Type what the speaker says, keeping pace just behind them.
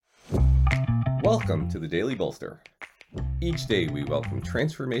Welcome to the Daily Bolster. Each day we welcome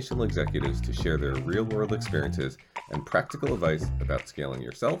transformational executives to share their real-world experiences and practical advice about scaling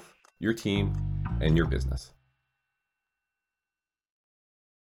yourself, your team, and your business.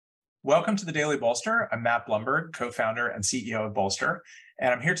 Welcome to the Daily Bolster. I'm Matt Blumberg, co-founder and CEO of Bolster,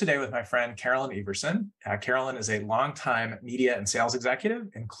 and I'm here today with my friend Carolyn Everson. Carolyn is a longtime media and sales executive,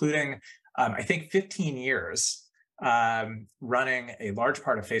 including, I think, 15 years running a large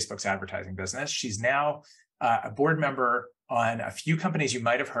part of Facebook's advertising business. She's now a board member on a few companies you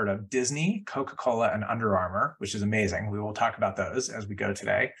might have heard of: Disney, Coca-Cola, and Under Armour, which is amazing. We will talk about those as we go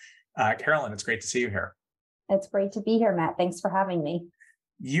today. Carolyn, it's great to see you here. It's great to be here, Matt. Thanks for having me.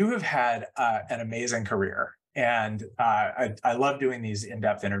 You have had an amazing career, and I love doing these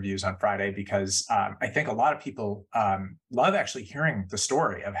in-depth interviews on Friday because I think a lot of people love actually hearing the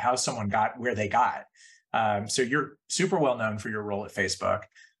story of how someone got where they got. So you're super well known for your role at Facebook,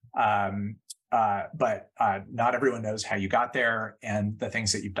 but not everyone knows how you got there and the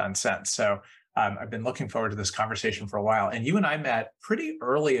things that you've done since. So I've been looking forward to this conversation for a while. And you and I met pretty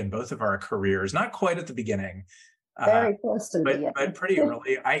early in both of our careers, not quite at the beginning. Very close to the beginning. But pretty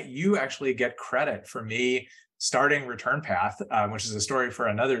early. You actually get credit for me starting Return Path, which is a story for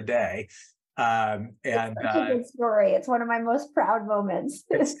another day. It's such a good story. It's one of my most proud moments.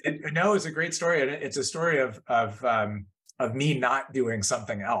 It's a great story, and it's a story of me not doing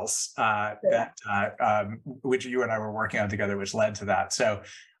something else which you and I were working on together, which led to that. So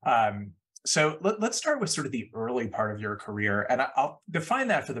let's start with sort of the early part of your career, and I'll define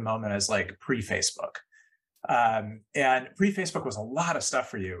that for the moment as like pre-Facebook. And pre-Facebook was a lot of stuff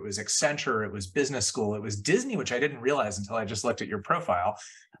for you. It was Accenture, it was business school, it was Disney, which I didn't realize until I just looked at your profile.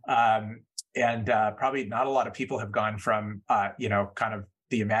 And probably not a lot of people have gone from, kind of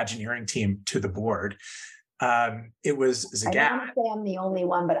the Imagineering team to the board. It was Zagat. I want to say I'm the only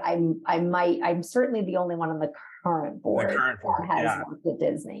one, but I'm certainly the only one on the current board, that has worked at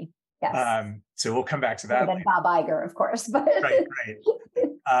Disney. Yes. So we'll come back to that. And then Bob Iger, of course. But right.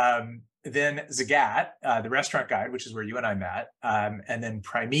 Then Zagat, the restaurant guide, which is where you and I met, and then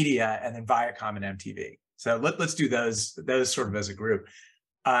Primedia, and then Viacom and MTV. So let's do those sort of as a group.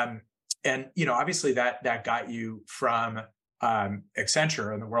 And obviously that got you from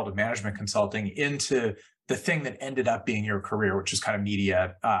Accenture in the world of management consulting into the thing that ended up being your career, which is kind of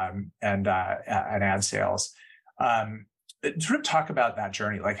media and ad sales. Sort of talk about that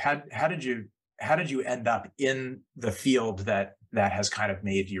journey. Like how did you end up in the field that has kind of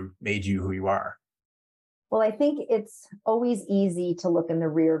made you who you are? Well, I think it's always easy to look in the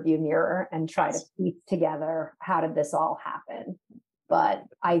rearview mirror and try to piece together, how did this all happen? But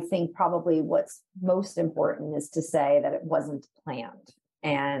I think probably what's most important is to say that it wasn't planned.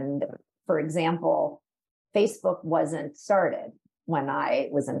 And for example, Facebook wasn't started when I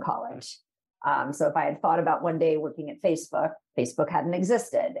was in college. So if I had thought about one day working at Facebook hadn't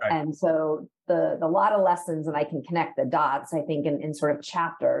existed. Right. And so the lot of lessons, and I can connect the dots, I think in sort of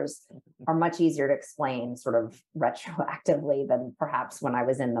chapters, are much easier to explain sort of retroactively than perhaps when I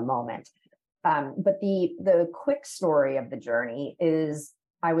was in the moment. But the quick story of the journey is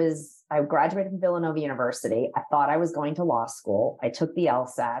I graduated from Villanova University. I thought I was going to law school. I took the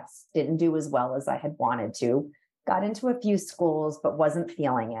LSATs, didn't do as well as I had wanted to, got into a few schools, but wasn't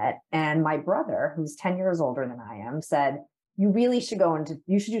feeling it. And my brother, who's 10 years older than I am, said, you should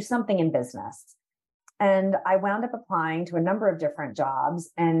do something in business. And I wound up applying to a number of different jobs,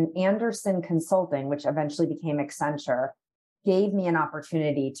 and Anderson Consulting, which eventually became Accenture, gave me an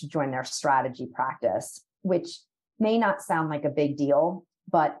opportunity to join their strategy practice, which may not sound like a big deal,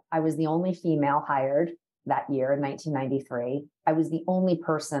 but I was the only female hired that year in 1993. I was the only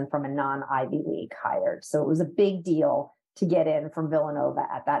person from a non-Ivy League hired. So it was a big deal to get in from Villanova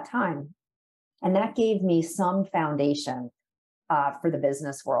at that time. And that gave me some foundation for the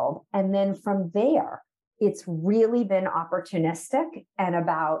business world. And then from there, it's really been opportunistic and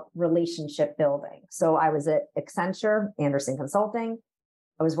about relationship building. So I was at Accenture, Anderson Consulting.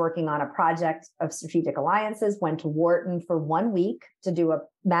 I was working on a project of strategic alliances, went to Wharton for 1 week to do a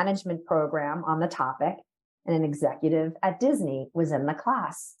management program on the topic. And an executive at Disney was in the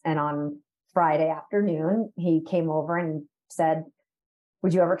class. And on Friday afternoon, he came over and said,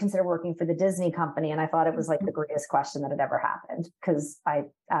 would you ever consider working for the Disney company? And I thought it was like the greatest question that had ever happened, because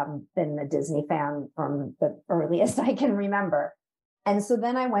I've been a Disney fan from the earliest I can remember. And so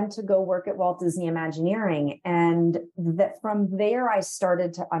then I went to go work at Walt Disney Imagineering. And that from there, I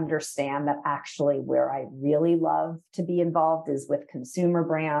started to understand that actually where I really love to be involved is with consumer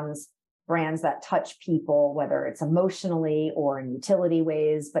brands that touch people, whether it's emotionally or in utility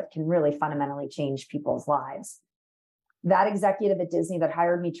ways, but can really fundamentally change people's lives. That executive at Disney that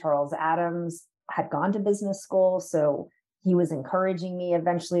hired me, Charles Adams, had gone to business school. So he was encouraging me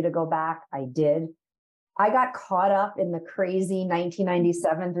eventually to go back. I did. I got caught up in the crazy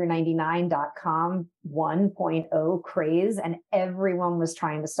 1997 through 99.com 1.0 craze, and everyone was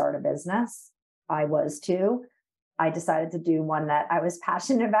trying to start a business. I was too. I decided to do one that I was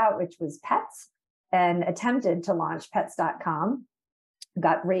passionate about, which was pets, and attempted to launch pets.com.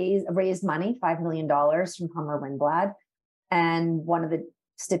 Got raised money, $5 million from Hummer Winblad. And one of the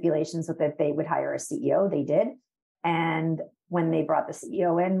stipulations was that they would hire a CEO. They did. And when they brought the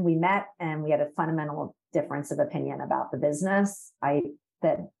CEO in, we met and we had a fundamental difference of opinion about the business. I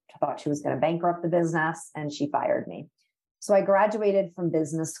thought she was going to bankrupt the business, and she fired me. So I graduated from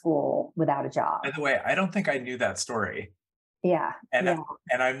business school without a job. By the way, I don't think I knew that story. Yeah. And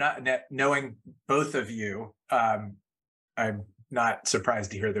I'm not, knowing both of you, I'm not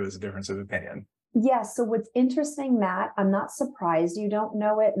surprised to hear there was a difference of opinion. Yeah. So what's interesting, Matt, I'm not surprised you don't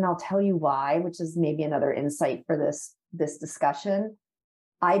know it, and I'll tell you why, which is maybe another insight for this discussion.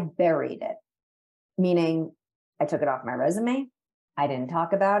 I buried it, meaning I took it off my resume. I didn't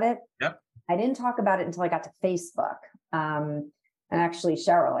talk about it. Yep. I didn't talk about it until I got to Facebook. And actually,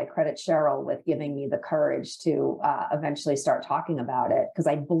 I credit Cheryl with giving me the courage to eventually start talking about it, because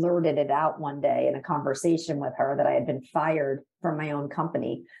I blurted it out one day in a conversation with her that I had been fired from my own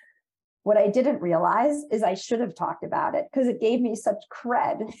company. What I didn't realize is I should have talked about it, because it gave me such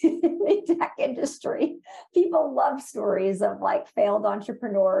cred in the tech industry. People love stories of like failed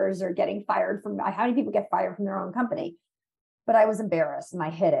entrepreneurs or getting fired from, how many people get fired from their own company? But I was embarrassed and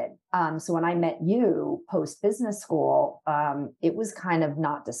I hid it. So when I met you post business school, it was kind of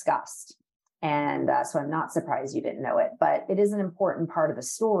not discussed. And so I'm not surprised you didn't know it, but it is an important part of the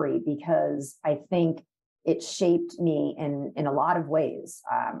story, because I think it shaped me in a lot of ways.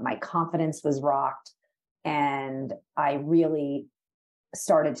 My confidence was rocked, and I really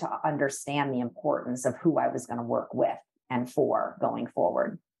started to understand the importance of who I was going to work with and for going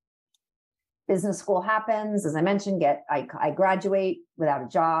forward. Business school happens, as I mentioned, I graduate without a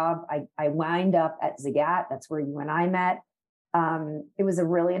job. I wind up at Zagat. That's where you and I met. It was a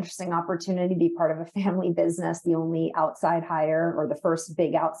really interesting opportunity to be part of a family business, the only outside hire, or the first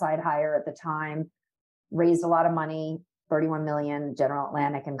big outside hire at the time. Raised a lot of money, 31 million, General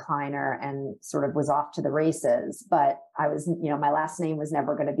Atlantic and Kleiner, and sort of was off to the races. But I was, my last name was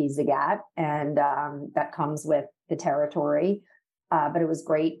never going to be Zagat, and that comes with the territory. But it was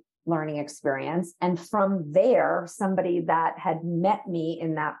great learning experience. And from there, somebody that had met me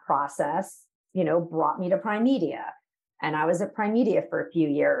in that process, brought me to Prime Media. And I was at Prime Media for a few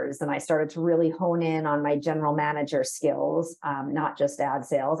years, and I started to really hone in on my general manager skills, not just ad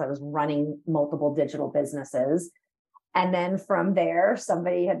sales. I was running multiple digital businesses. And then from there,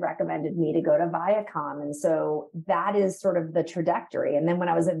 somebody had recommended me to go to Viacom. And so that is sort of the trajectory. And then when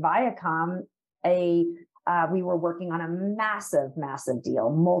I was at Viacom, we were working on a massive, massive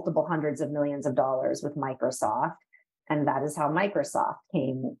deal, multiple hundreds of millions of dollars with Microsoft. And that is how Microsoft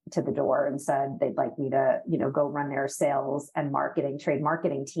came to the door and said they'd like me to, go run their sales and trade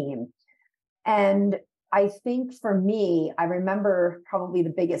marketing team. And I think for me, I remember probably the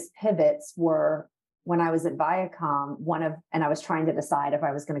biggest pivots were when I was at Viacom, and I was trying to decide if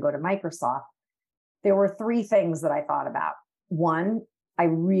I was going to go to Microsoft. There were three things that I thought about. One, I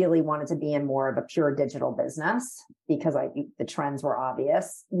really wanted to be in more of a pure digital business because the trends were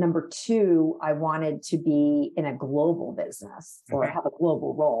obvious. Number two, I wanted to be in a global business or have a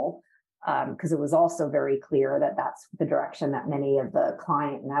global role, because it was also very clear that that's the direction that many of the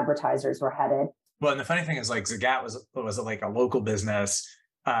client and advertisers were headed. Well, and the funny thing is, like, Zagat was like a local business.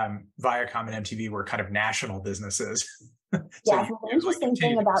 Viacom and MTV were kind of national businesses. Yeah, so the interesting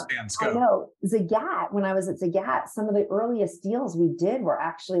thing about, I know, Zagat, when I was at Zagat, some of the earliest deals we did were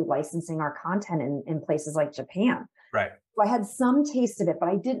actually licensing our content in places like Japan. Right. So I had some taste of it, but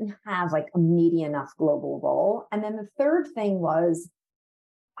I didn't have like a meaty enough global role. And then the third thing was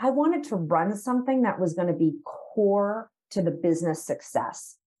I wanted to run something that was going to be core to the business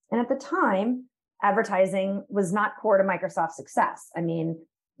success. And at the time, advertising was not core to Microsoft's success. I mean,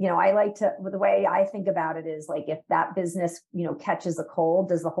 the way I think about it is like, if that business, catches a cold,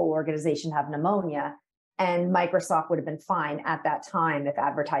 does the whole organization have pneumonia? And Microsoft would have been fine at that time if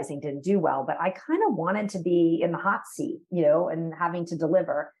advertising didn't do well. But I kind of wanted to be in the hot seat, and having to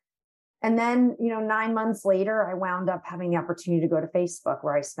deliver. And then, 9 months later, I wound up having the opportunity to go to Facebook,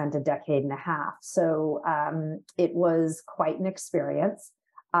 where I spent a decade and a half. So it was quite an experience.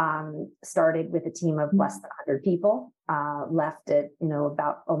 Started with a team of less than 100 people, left at,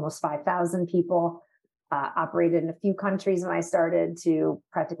 about almost 5,000 people. operated in a few countries when I started, to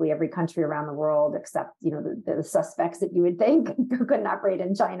practically every country around the world, except, the suspects that you would think who couldn't operate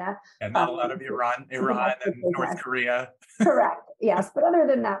in China. And not a lot of Iran and North Korea. Correct. Yes. But other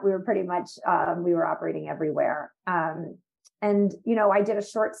than that, we were pretty much, we were operating everywhere. And, I did a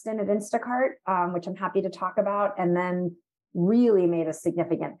short stint at Instacart, which I'm happy to talk about, and then really made a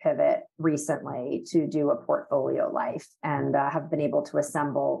significant pivot recently to do a portfolio life, and have been able to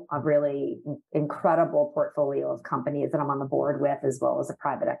assemble a really incredible portfolio of companies that I'm on the board with, as well as a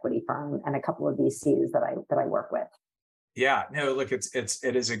private equity firm and a couple of VCs that I work with. Yeah, no, look, it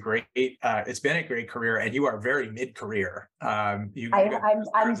is a great, it's been a great career, and you are very mid-career. I'm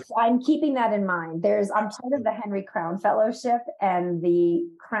keeping that in mind. I'm part of the Henry Crown Fellowship, and the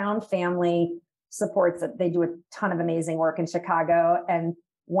Crown family supports it. They do a ton of amazing work in Chicago. And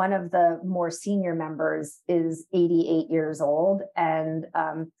one of the more senior members is 88 years old. And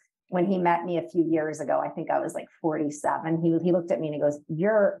when he met me a few years ago, I think I was like 47. He looked at me and he goes,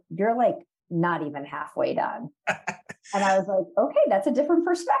 "You're like not even halfway done." And I was like, okay, that's a different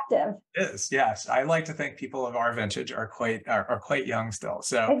perspective. It is, yes. I like to think people of our vintage are quite young still.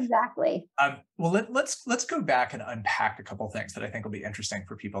 So exactly. Well, let's go back and unpack a couple of things that I think will be interesting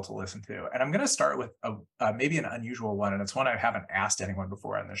for people to listen to. And I'm going to start with maybe an unusual one, and it's one I haven't asked anyone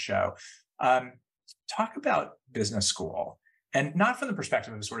before on the show. Talk about business school, and not from the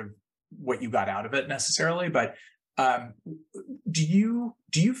perspective of sort of what you got out of it necessarily, but do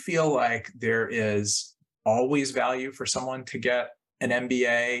you feel like there is always value for someone to get an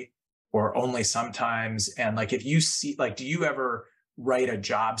MBA, or only sometimes? And like, if you see, like, do you ever write a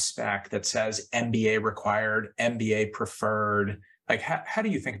job spec that says MBA required, MBA preferred? Like, how do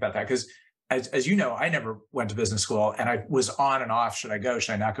you think about that? Because as you know, I never went to business school, and I was on and off. Should I go?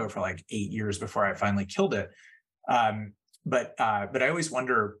 Should I not go? For like 8 years before I finally killed it. But I always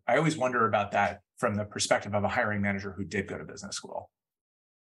wonder about that from the perspective of a hiring manager who did go to business school.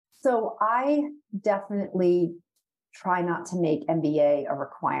 So I definitely try not to make MBA a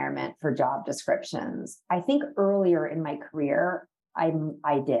requirement for job descriptions. I think earlier in my career, I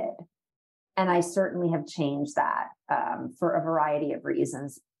did. And I certainly have changed that for a variety of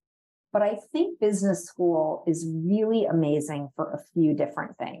reasons. But I think business school is really amazing for a few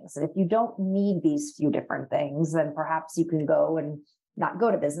different things. And if you don't need these few different things, then perhaps you can go and not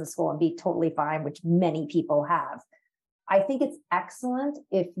go to business school and be totally fine, which many people have. I think it's excellent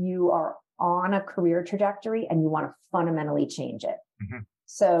if you are on a career trajectory and you want to fundamentally change it. Mm-hmm.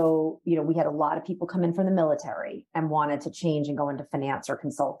 So, we had a lot of people come in from the military and wanted to change and go into finance or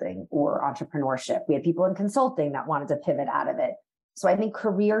consulting or entrepreneurship. We had people in consulting that wanted to pivot out of it. So I think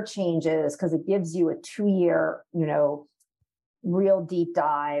career changes, because it gives you a 2-year, real deep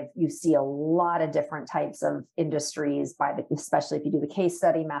dive. You see a lot of different types of industries, especially if you do the case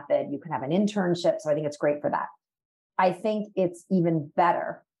study method. You can have an internship. So I think it's great for that. I think it's even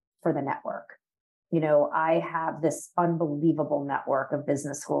better for the network. I have this unbelievable network of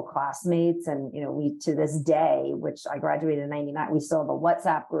business school classmates. And, we, to this day, which I graduated in 99, we still have a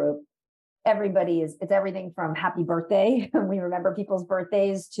WhatsApp group. It's everything from happy birthday. We remember people's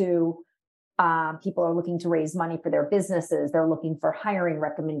birthdays to people are looking to raise money for their businesses. They're looking for hiring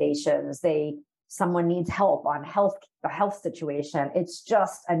recommendations. Someone needs help on a health situation. It's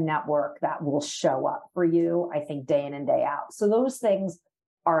just a network that will show up for you, I think, day in and day out. So those things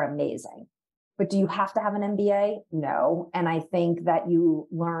are amazing. But do you have to have an MBA? No. And I think that you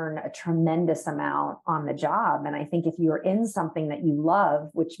learn a tremendous amount on the job. And I think if you're in something that you love,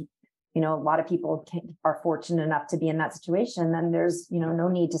 which, a lot of people are fortunate enough to be in that situation, then there's, no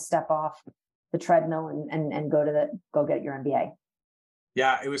need to step off the treadmill and go get your MBA.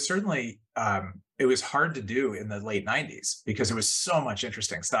 Yeah, it was certainly, it was hard to do in the late 90s because there was so much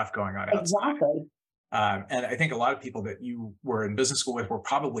interesting stuff going on outside. Exactly. And I think a lot of people that you were in business school with were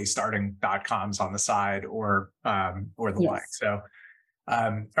probably starting .coms on the side or the like. So,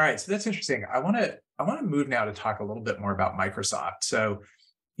 all right, so that's interesting. I want to move now to talk a little bit more about Microsoft. So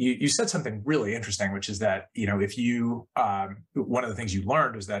you said something really interesting, which is that, if you, one of the things you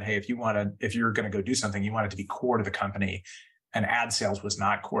learned was that, hey, if you're going to go do something, you want it to be core to the company, and ad sales was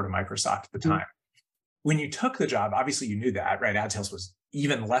not core to Microsoft at the time. When you took the job, obviously you knew that, right? Ad sales was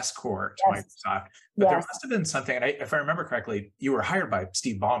even less core to Microsoft, but there must have been something, and if I remember correctly, you were hired by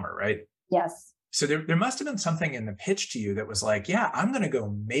Steve Ballmer, right? Yes. So there must have been something in the pitch to you that was like, yeah, I'm going to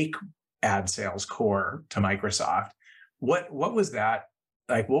go make ad sales core to Microsoft. What was that?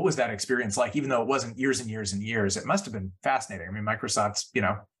 Like, what was that experience like? Even though it wasn't years and years and years, it must have been fascinating. I mean, Microsoft's,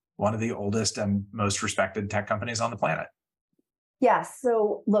 one of the oldest and most respected tech companies on the planet. Yes.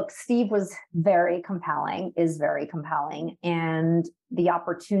 So look, Steve was very compelling, is very compelling. And the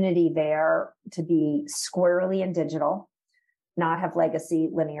opportunity there to be squarely in digital, not have legacy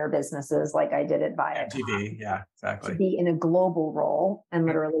linear businesses like I did at Viacom, MTV, yeah, to exactly. be in a global role and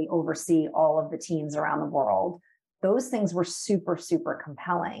literally oversee all of the teams around the world. Those things were super, super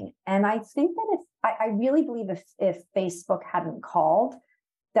compelling. And I think that I really believe if Facebook hadn't called,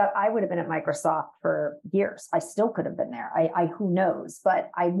 that I would have been at Microsoft for years. I still could have been there. I who knows,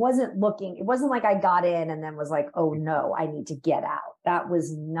 but I wasn't looking. It wasn't like I got in and then was like, oh no, I need to get out. That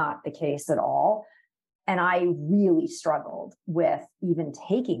was not the case at all. And I really struggled with even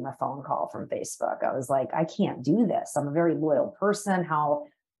taking the phone call from Facebook. I was like, I can't do this. I'm a very loyal person. How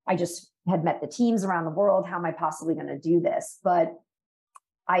I just had met the teams around the world. How am I possibly going to do this? But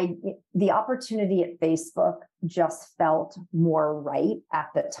the opportunity at Facebook just felt more right at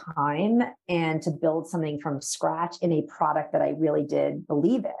the time, and to build something from scratch in a product that I really did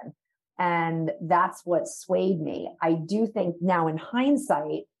believe in. And that's what swayed me. I do think now in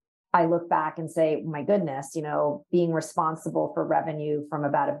hindsight, I look back and say, my goodness, being responsible for revenue from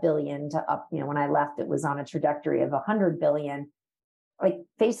about $1 billion to up, when I left, it was on a trajectory of $100 billion. Like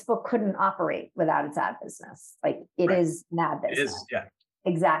Facebook couldn't operate without its ad business. Like it Right. is an ad business. It is, yeah.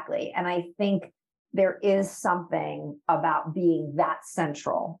 Exactly. And I think there is something about being that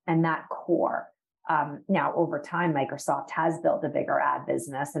central and that core. Now, over time, Microsoft has built a bigger ad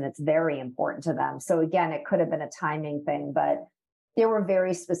business and it's very important to them. So again, it could have been a timing thing, but there were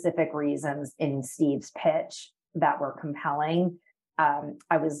very specific reasons in Steve's pitch that were compelling.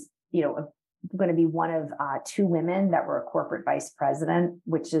 I was, going to be one of 2 women that were a corporate vice president,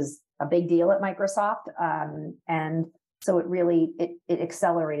 which is a big deal at Microsoft. And so it really, it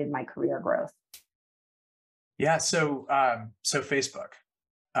accelerated my career growth. Yeah. So Facebook,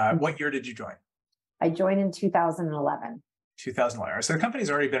 what year did you join? I joined in 2011. 2011. So the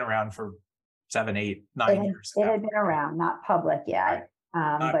company's already been around for 7, 8, 9 years. It had been around, not public yet,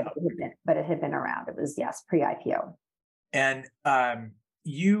 Right. but it had been around. It was, yes, pre-IPO. And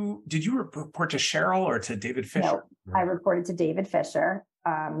did you report to Cheryl or to David Fisher? No, I reported to David Fisher.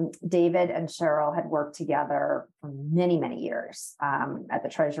 David and Cheryl had worked together for many, many years at the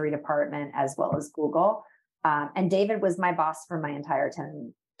Treasury Department as well as Google. And David was my boss for my entire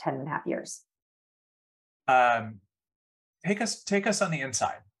 10 and a half years. Take us on the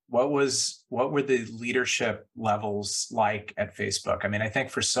inside. What were the leadership levels like at Facebook? I mean, I think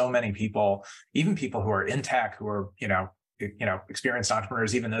for so many people, even people who are in tech, who are, experienced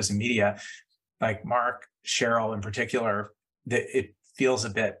entrepreneurs, even those in media, like Mark, Cheryl in particular, that it feels a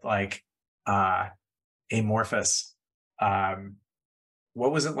bit like amorphous.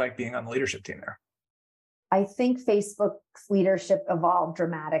 What was it like being on the leadership team there? I think Facebook's leadership evolved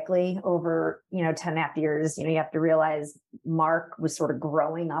dramatically over, 10 and a half years. You have to realize Mark was sort of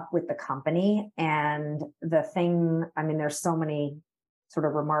growing up with the company. And there's so many sort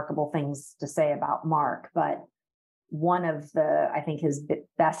of remarkable things to say about Mark, but one of I think his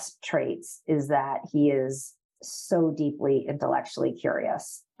best traits is that he is so deeply intellectually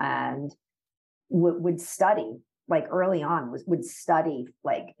curious and would study. Like early on would study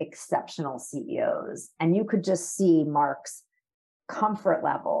like exceptional CEOs, and you could just see Mark's comfort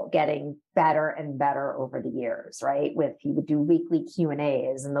level getting better and better over the years, right? He would do weekly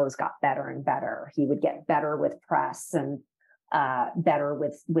Q&As and those got better and better. He would get better with press and better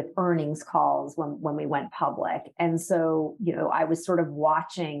with earnings calls when we went public. And so, I was sort of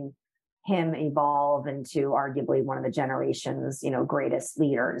watching him evolve into arguably one of the generation's, greatest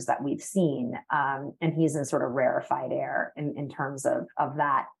leaders that we've seen. And he's in sort of rarefied air in terms of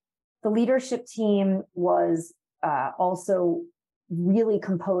that. The leadership team was also really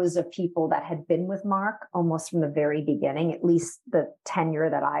composed of people that had been with Mark almost from the very beginning, at least the tenure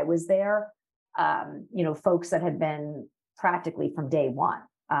that I was there. Folks that had been practically from day one.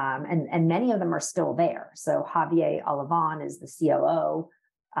 And many of them are still there. So Javier Olivan is the COO.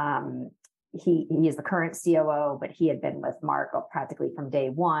 He is the current COO, but he had been with Mark practically from day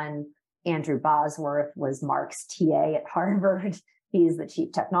one. Andrew Bosworth was Mark's TA at Harvard. He's the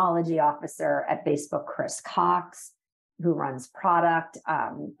chief technology officer at Facebook. Chris Cox, who runs product,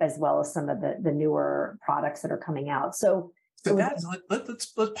 as well as some of the newer products that are coming out. So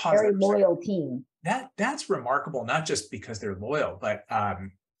let's pause. Very loyal team. That's remarkable, not just because they're loyal, but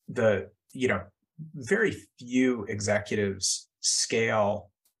very few executives scale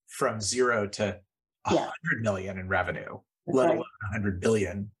from 0 to 100 million in revenue, let alone 100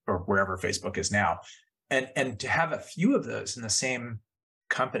 billion or wherever Facebook is now. And to have a few of those in the same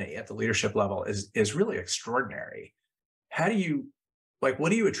company at the leadership level is really extraordinary. What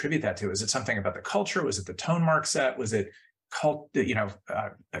do you attribute that to? Is it something about the culture? Was it the tone Mark set? Was it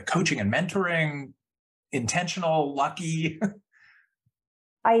coaching and mentoring, intentional, lucky?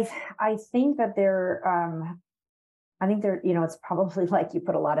 I think that it's probably like you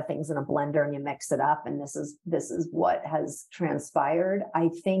put a lot of things in a blender and you mix it up, and this is what has transpired. I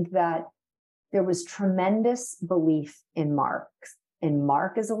think that there was tremendous belief in Mark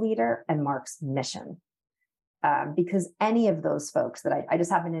as a leader and Mark's mission. Because any of those folks that I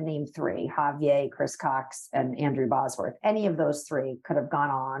just happen to name three, Javier, Chris Cox, and Andrew Bosworth, any of those three could have gone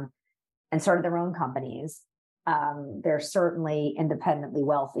on and started their own companies. They're certainly independently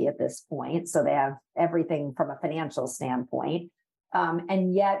wealthy at this point, so they have everything from a financial standpoint.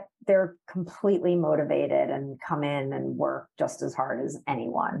 And yet they're completely motivated and come in and work just as hard as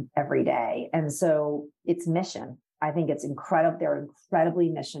anyone every day. And so it's mission. I think it's incredible. They're incredibly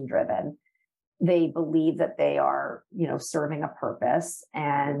mission driven. They believe that they are, serving a purpose.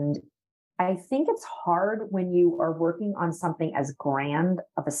 And I think it's hard when you are working on something as grand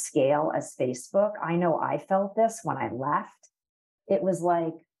of a scale as Facebook. I know I felt this when I left. It was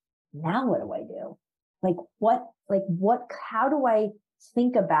like, now what do I do? How do I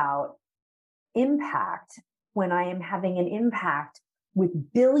think about impact when I am having an impact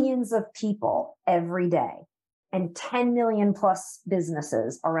with billions of people every day and 10 million plus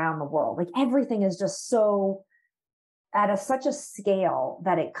businesses around the world? Like, everything is just so at such a scale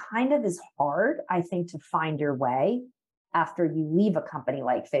that it kind of is hard, I think, to find your way after you leave a company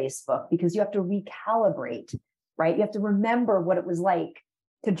like Facebook, because you have to recalibrate, right? You have to remember what it was like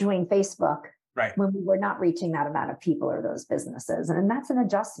to join Facebook, right, when we were not reaching that amount of people or those businesses. And that's an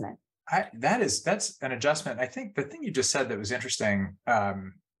adjustment. That's an adjustment. I think the thing you just said that was interesting,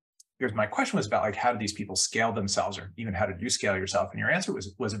 because my question was about, like, how do these people scale themselves, or even how did you scale yourself? And your answer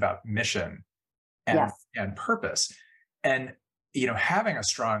was about mission and purpose. And, having a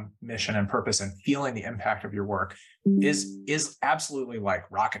strong mission and purpose and feeling the impact of your work is absolutely like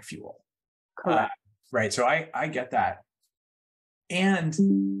rocket fuel. Correct. Right. So I get that. And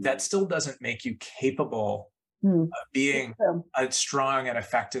that still doesn't make you capable of being a strong and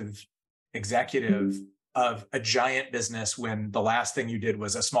effective executive of a giant business when the last thing you did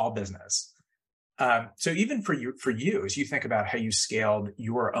was a small business. So even for you, as you think about how you scaled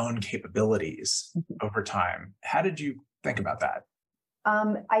your own capabilities over time, how did you think about that?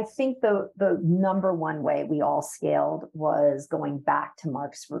 I think the number one way we all scaled was going back to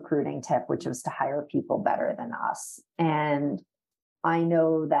Mark's recruiting tip, which was to hire people better than us. And I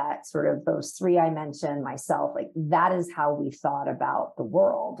know that sort of those three I mentioned, myself, like, that is how we thought about the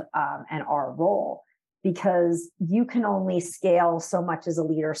world and our role, because you can only scale so much as a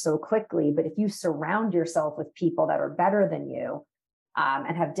leader so quickly. But if you surround yourself with people that are better than you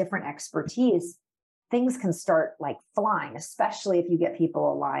and have different expertise, things can start like flying, especially if you get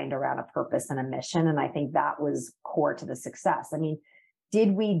people aligned around a purpose and a mission. And I think that was core to the success. I mean,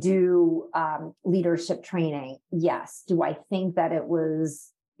 did we do leadership training? Yes. Do I think that it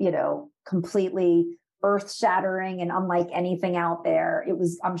was, completely earth-shattering and unlike anything out there?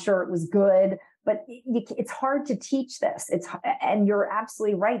 I'm sure it was good, but it's hard to teach this. And you're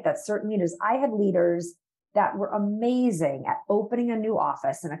absolutely right. That certain leaders, I had leaders that were amazing at opening a new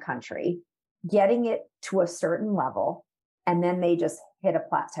office in a country, getting it to a certain level, and then they just hit a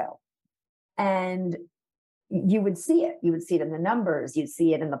plateau. And you would see it. You would see it in the numbers. You'd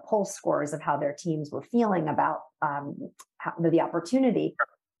see it in the pulse scores of how their teams were feeling about the opportunity.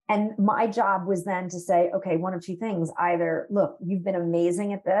 And my job was then to say, okay, one of two things. Either, look, you've been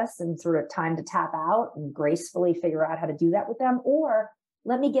amazing at this and sort of time to tap out and gracefully figure out how to do that with them, or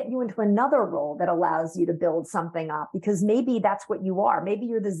let me get you into another role that allows you to build something up, because maybe that's what you are. Maybe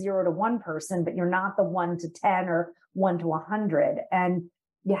you're the 0 to 1 person, but you're not the 1 to 10 or 1 to 100. And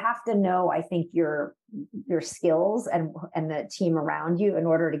you have to know, I think, your skills and the team around you in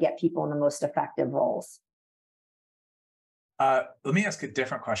order to get people in the most effective roles. Let me ask a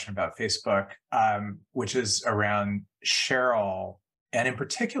different question about Facebook, which is around Cheryl, and in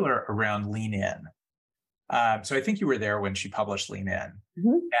particular around Lean In. So I think you were there when she published Lean In,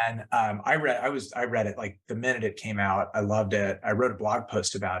 and I read it like the minute it came out. I loved it. I wrote a blog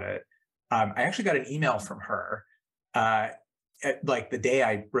post about it. I actually got an email from her like the day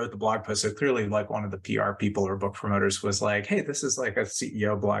I wrote the blog post. So clearly, like, one of the PR people or book promoters was like, "Hey, this is like a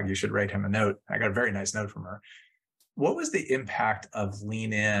CEO blog. You should write him a note." I got a very nice note from her. What was the impact of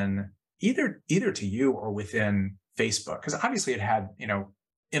Lean In, either to you or within Facebook? Because obviously it had,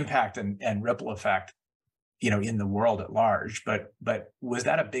 impact and ripple effect, in the world at large. But was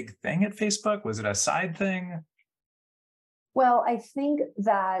that a big thing at Facebook? Was it a side thing? Well, I think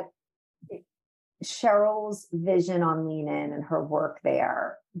that Cheryl's vision on Lean In and her work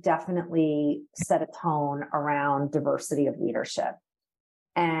there definitely set a tone around diversity of leadership.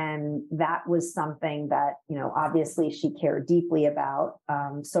 And that was something that, obviously she cared deeply about.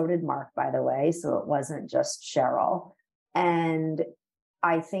 So did Mark, by the way. So it wasn't just Cheryl. And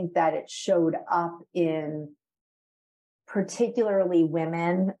I think that it showed up in particularly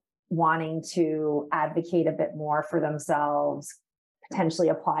women wanting to advocate a bit more for themselves, potentially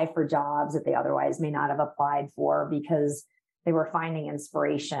apply for jobs that they otherwise may not have applied for because they were finding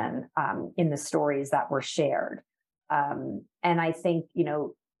inspiration in the stories that were shared. And I think,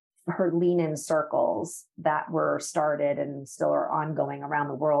 her Lean In circles that were started and still are ongoing around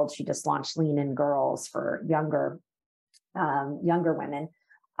the world. She just launched Lean In Girls for younger women,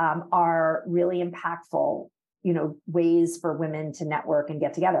 are really impactful, ways for women to network and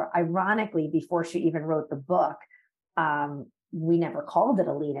get together. Ironically, before she even wrote the book, we never called it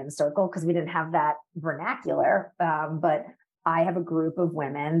a Lean In circle because we didn't have that vernacular. But I have a group of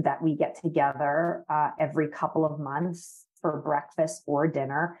women that we get together every couple of months for breakfast or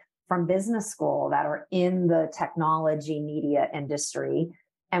dinner from business school that are in the technology media industry.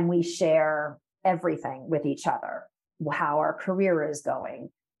 And we share everything with each other, how our career is going,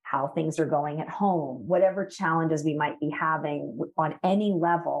 how things are going at home, whatever challenges we might be having on any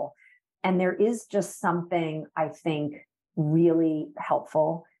level. And there is just something, I think, really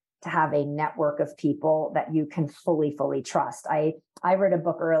helpful to have a network of people that you can fully trust. I read a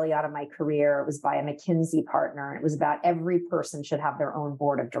book early on in my career. It was by a McKinsey partner. It was about every person should have their own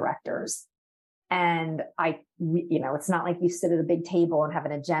board of directors. And it's not like you sit at a big table and have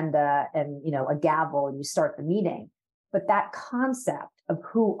an agenda and, a gavel and you start the meeting. But that concept of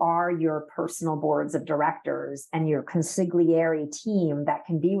who are your personal boards of directors and your consigliere team that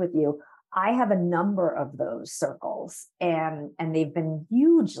can be with you, I have a number of those circles and they've been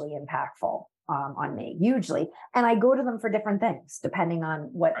hugely impactful on me, hugely. And I go to them for different things, depending on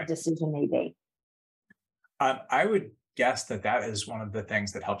what decision they be. I would guess that is one of the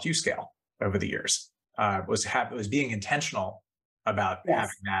things that helped you scale over the years, was being intentional about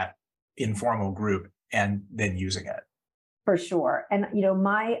having that informal group and then using it. For sure. And,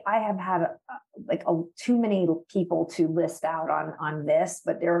 I have had too many people to list out on this,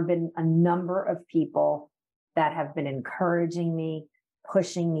 but there have been a number of people that have been encouraging me,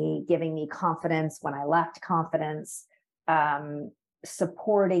 pushing me, giving me confidence when I lacked confidence,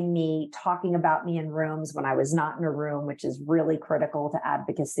 supporting me, talking about me in rooms when I was not in a room, which is really critical to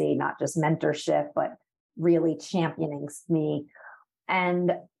advocacy, not just mentorship, but really championing me.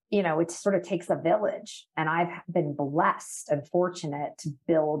 And it sort of takes a village, and I've been blessed and fortunate to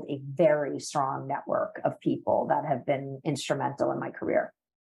build a very strong network of people that have been instrumental in my career.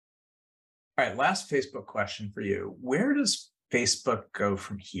 All right, last Facebook question for you. Where does Facebook go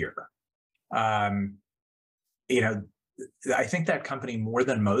from here? I think that company more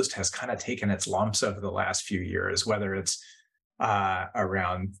than most has kind of taken its lumps over the last few years, whether it's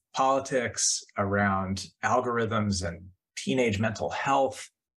around politics, around algorithms and teenage mental health.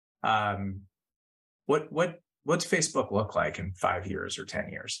 What's Facebook look like in 5 years or 10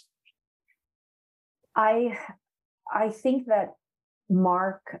 years? I think that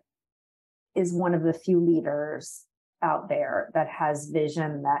Mark is one of the few leaders out there that has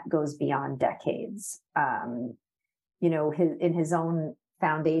vision that goes beyond decades. In his own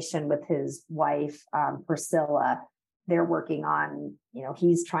foundation with his wife, Priscilla, they're working on,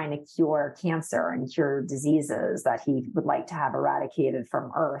 he's trying to cure cancer and cure diseases that he would like to have eradicated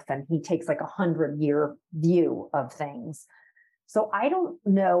from Earth. And he takes like 100-year view of things. So I don't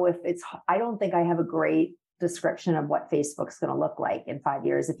know I don't think I have a great description of what Facebook's going to look like in 5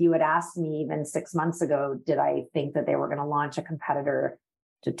 years. If you had asked me even 6 months ago, did I think that they were going to launch a competitor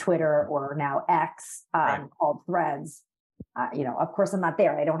to Twitter or now X called Threads? Of course, I'm not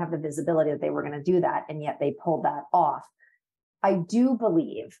there. I don't have the visibility that they were going to do that. And yet they pulled that off. I do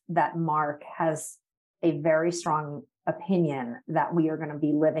believe that Mark has a very strong opinion that we are going to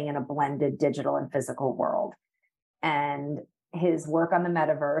be living in a blended digital and physical world. And his work on the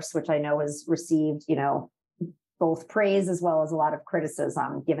metaverse, which I know has received, both praise as well as a lot of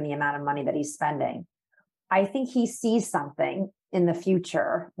criticism, given the amount of money that he's spending. I think he sees something in the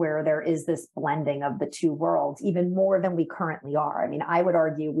future where there is this blending of the two worlds, even more than we currently are. I mean, I would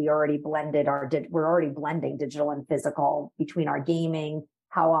argue we're already blending digital and physical between our gaming,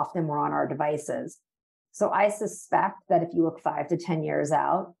 how often we're on our devices. So I suspect that if you look 5 to 10 years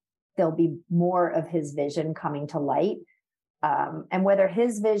out, there'll be more of his vision coming to light. And whether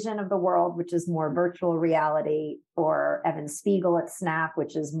his vision of the world, which is more virtual reality, or Evan Spiegel at Snap,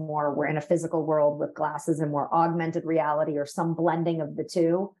 which is more we're in a physical world with glasses and more augmented reality, or some blending of the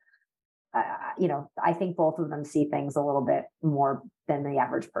two, I think both of them see things a little bit more than the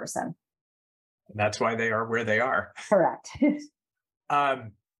average person. That's why they are where they are. Correct.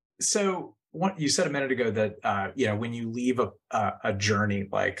 So what you said a minute ago that, when you leave a journey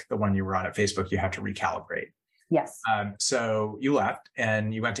like the one you were on at Facebook, you have to recalibrate. Yes. So you left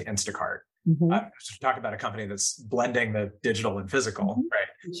and you went to Instacart. Mm-hmm. So talk about a company that's blending the digital and physical, Mm-hmm.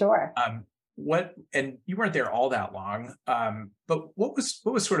 right? Sure. And you weren't there all that long, but what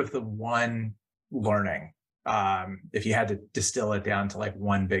was sort of the one learning, if you had to distill it down to like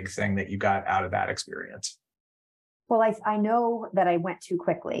one big thing that you got out of that experience? Well, I know that I went too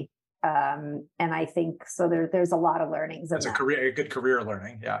quickly. And I think so there's a lot of learnings. That's a good career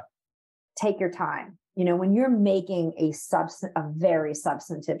learning. Yeah. Take your time. When you're making a very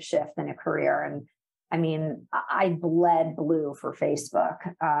substantive shift in a career, and I mean, I bled blue for Facebook.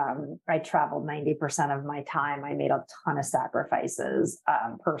 I traveled 90% of my time. I made a ton of sacrifices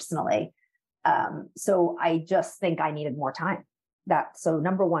personally. So I just think I needed more time. So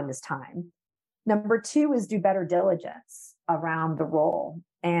number one is time. Number two is do better diligence around the role.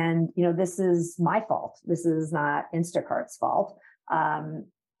 And, this is my fault. This is not Instacart's fault.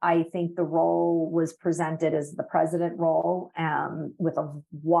 I think the role was presented as the president role with a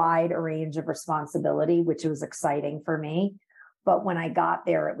wide range of responsibility, which was exciting for me. But when I got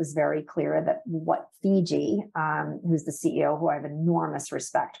there, it was very clear that what Fiji, who's the CEO, who I have enormous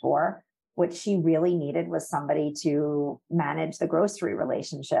respect for, what she really needed was somebody to manage the grocery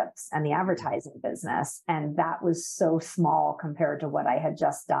relationships and the advertising business. And that was so small compared to what I had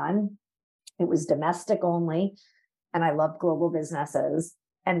just done. It was domestic only. And I loved global businesses.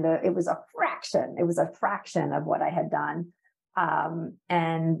 And it was a fraction of what I had done.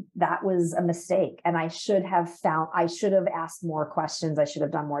 And that was a mistake. And I should have asked more questions. I should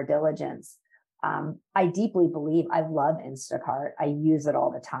have done more diligence. I deeply believe I love Instacart. I use it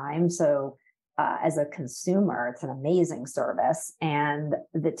all the time. So as a consumer, it's an amazing service. And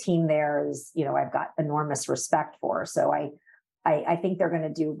the team there is, I've got enormous respect for. So I think they're going to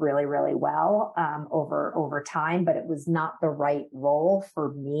do really, really well over time, but it was not the right role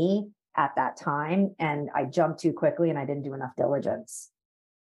for me at that time. And I jumped too quickly and I didn't do enough diligence.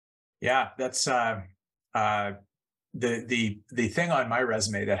 Yeah, that's the thing on my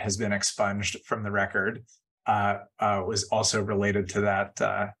resume that has been expunged from the record was also related to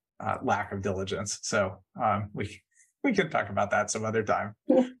that lack of diligence. So we could talk about that some other time.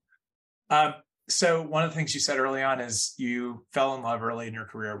 So one of the things you said early on is you fell in love early in your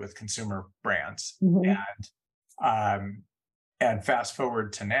career with consumer brands. Mm-hmm. And fast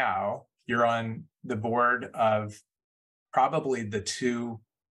forward to now, you're on the board of probably the two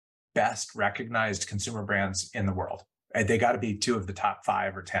best recognized consumer brands in the world. They got to be two of the top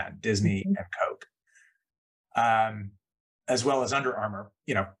 5 or 10, Disney mm-hmm. and Coke, as well as Under Armour,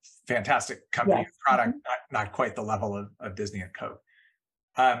 fantastic company, yes. Product, mm-hmm. not quite the level of Disney and Coke.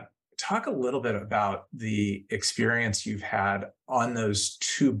 Talk a little bit about the experience you've had on those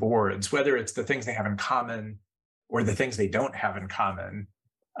two boards, whether it's the things they have in common or the things they don't have in common.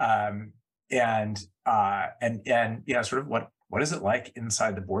 And sort of what is it like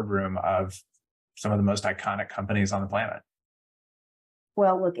inside the boardroom of some of the most iconic companies on the planet?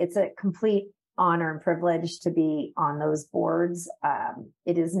 Well, look, it's a complete honor and privilege to be on those boards.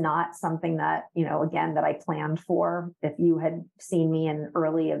 It is not something that, again, that I planned for. If you had seen me in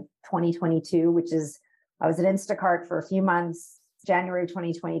early of 2022, I was at Instacart for a few months, January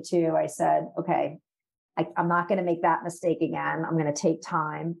 2022, I said, okay, I'm not going to make that mistake again. I'm going to take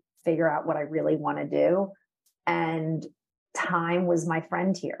time, figure out what I really want to do. And time was my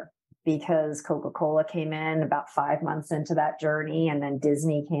friend here, because Coca-Cola came in about 5 months into that journey. And then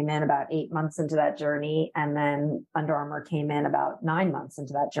Disney came in about 8 months into that journey. And then Under Armour came in about 9 months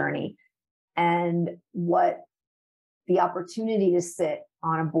into that journey. And what the opportunity to sit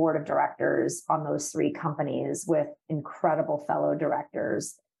on a board of directors on those 3 companies with incredible fellow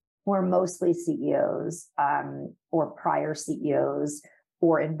directors who are mostly CEOs or prior CEOs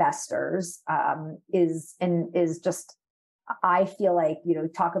or investors is just, I feel like,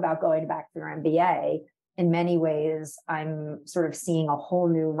 talk about going back to your MBA. In many ways, I'm sort of seeing a whole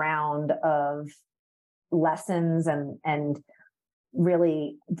new round of lessons and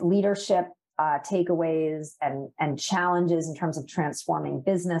really leadership takeaways and challenges in terms of transforming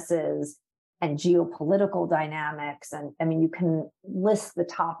businesses and geopolitical dynamics. And I mean, you can list the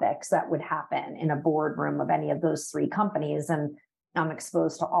topics that would happen in a boardroom of any of those 3 companies. And I'm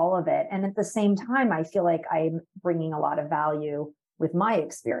exposed to all of it. And at the same time, I feel like I'm bringing a lot of value with my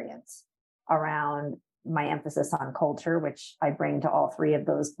experience around my emphasis on culture, which I bring to all 3 of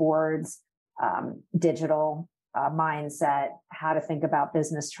those boards, digital, mindset, how to think about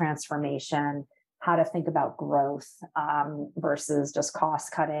business transformation, how to think about growth versus just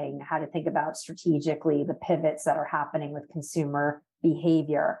cost cutting, how to think about strategically the pivots that are happening with consumer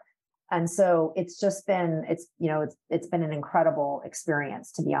behavior. And so it's been an incredible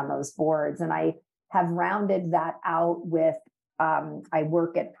experience to be on those boards. And I have rounded that out with, I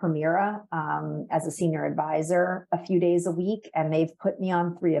work at Permira as a senior advisor a few days a week, and they've put me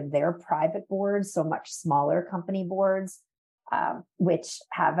on 3 of their private boards, so much smaller company boards, which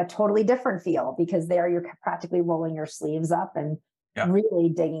have a totally different feel, because there you're practically rolling your sleeves up and really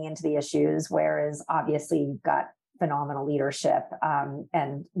digging into the issues, whereas obviously you've got phenomenal leadership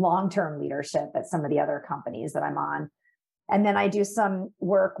and long-term leadership at some of the other companies that I'm on. And then I do some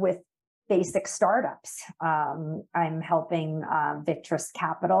work with basic startups. I'm helping Victress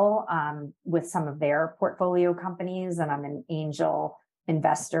Capital with some of their portfolio companies, and I'm an angel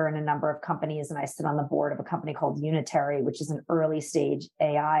investor in a number of companies, and I sit on the board of a company called Unitary, which is an early stage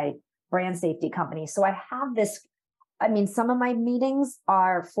AI brand safety company. So I have this, some of my meetings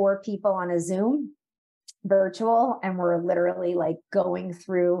are 4 people on a Zoom virtual, and we're literally like going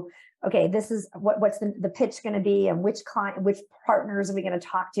through, okay, this is what's the pitch going to be, and which partners are we going to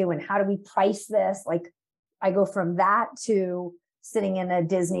talk to, and how do we price this? Like, I go from that to sitting in a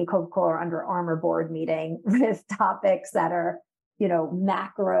Disney, Coca-Cola, or Under Armour board meeting with topics that are,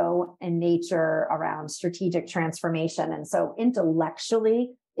 macro in nature around strategic transformation. And so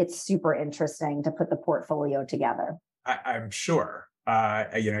intellectually, it's super interesting to put the portfolio together. I'm sure.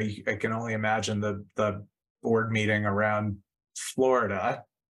 I can only imagine the board meeting around Florida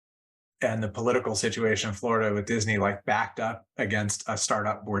and the political situation in Florida with Disney, like backed up against a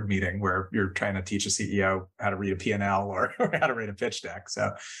startup board meeting where you're trying to teach a CEO how to read a P&L or how to read a pitch deck.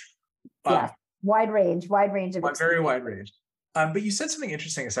 So wide range of very wide range. But you said something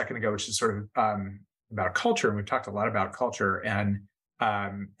interesting a second ago, which is sort of about culture. And we've talked a lot about culture and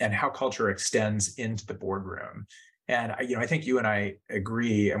how culture extends into the boardroom. And I think you and I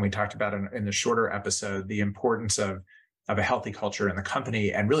agree, and we talked about in the shorter episode, the importance of a healthy culture in the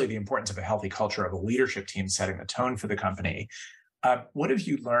company, and really the importance of a healthy culture of a leadership team setting the tone for the company. What have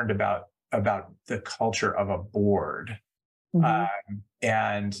you learned about the culture of a board,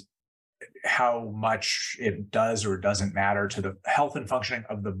 and how much it does or doesn't matter to the health and functioning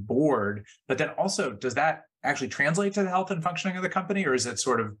of the board? But then also, does that actually translate to the health and functioning of the company, or is it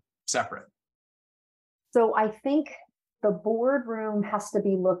sort of separate? So I think the boardroom has to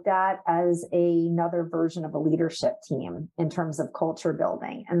be looked at as another version of a leadership team in terms of culture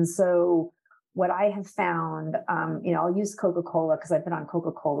building. And so what I have found, I'll use Coca-Cola because I've been on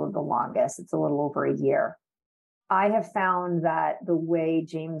Coca-Cola the longest. It's a little over a year. I have found that the way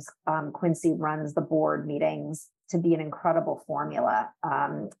James Quincy runs the board meetings to be an incredible formula.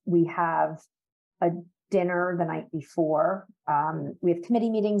 We have a dinner the night before. We have committee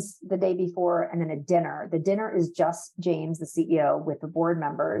meetings the day before, and then a dinner. The dinner is just James, the CEO, with the board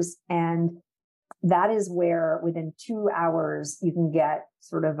members. And that is where within 2 hours, you can get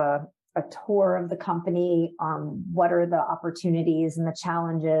sort of a tour of the company. What are the opportunities and the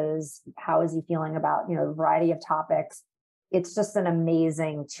challenges? How is he feeling about, a variety of topics? It's just an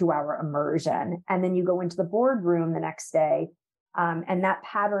amazing 2-hour immersion. And then you go into the boardroom the next day, and that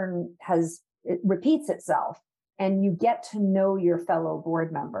pattern it repeats itself, and you get to know your fellow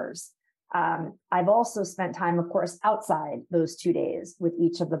board members. I've also spent time, of course, outside those 2 days with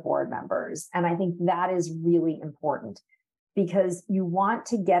each of the board members. And I think that is really important, because you want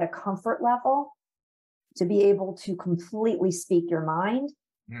to get a comfort level to be able to completely speak your mind,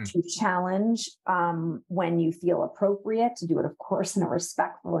 to challenge when you feel appropriate, to do it, of course, in a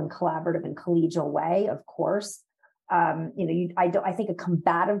respectful and collaborative and collegial way, of course. I think a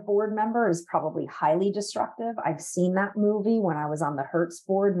combative board member is probably highly destructive. I've seen that movie when I was on the Hertz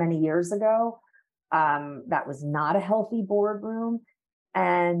board many years ago. That was not a healthy boardroom.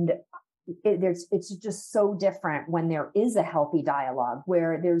 And it's just so different when there is a healthy dialogue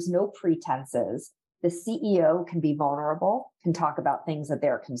where there's no pretenses. The CEO can be vulnerable, can talk about things that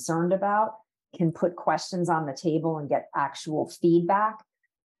they're concerned about, can put questions on the table and get actual feedback.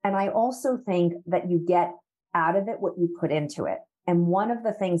 And I also think that you get out of it what you put into it. And one of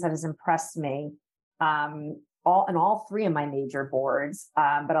the things that has impressed me all 3 of my major boards,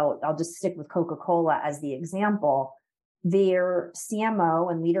 but I'll just stick with Coca-Cola as the example. Their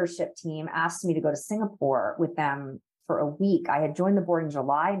CMO and leadership team asked me to go to Singapore with them for a week. I had joined the board in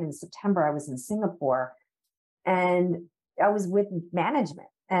July, and in September I was in Singapore, and I was with management,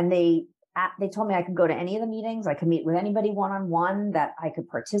 and they told me I could go to any of the meetings. I could meet with anybody one-on-one, that I could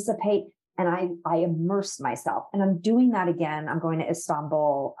participate. And I immersed myself, and I'm doing that again. I'm going to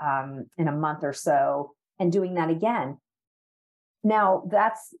Istanbul in a month or so, and doing that again. Now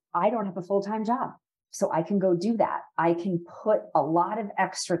I don't have a full-time job, so I can go do that. I can put a lot of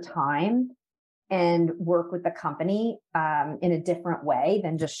extra time and work with the company in a different way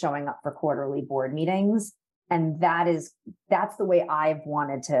than just showing up for quarterly board meetings. And that's the way I've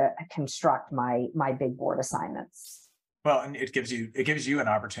wanted to construct my big board assignments. Well, and it gives you an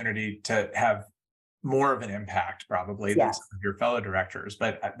opportunity to have more of an impact probably than some of your fellow directors.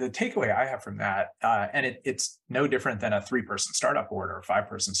 But the takeaway I have from that, and it's no different than a 3-person startup board or a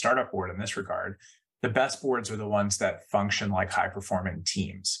 5-person startup board in this regard. The best boards are the ones that function like high-performing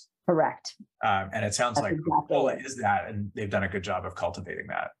teams. Correct. And it sounds like Coca-Cola is that, and they've done a good job of cultivating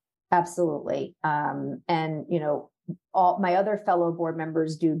that. Absolutely. And, all my other fellow board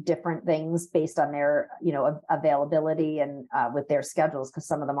members do different things based on their, availability and with their schedules, because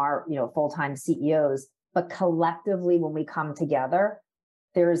some of them are, full-time CEOs. But collectively, when we come together,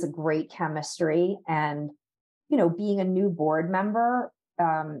 there is a great chemistry. And, being a new board member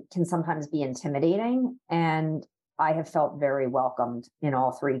can sometimes be intimidating. And I have felt very welcomed in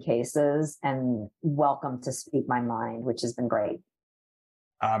all 3 cases and welcome to speak my mind, which has been great.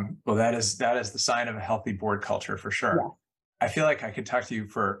 Well, that is the sign of a healthy board culture for sure. Yeah. I feel like I could talk to you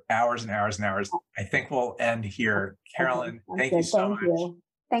for hours and hours and hours. I think we'll end here. Carolyn, thank you so much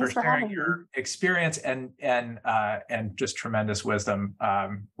Thanks for sharing your experience and just tremendous wisdom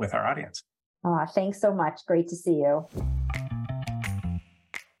with our audience. Thanks so much. Great to see you.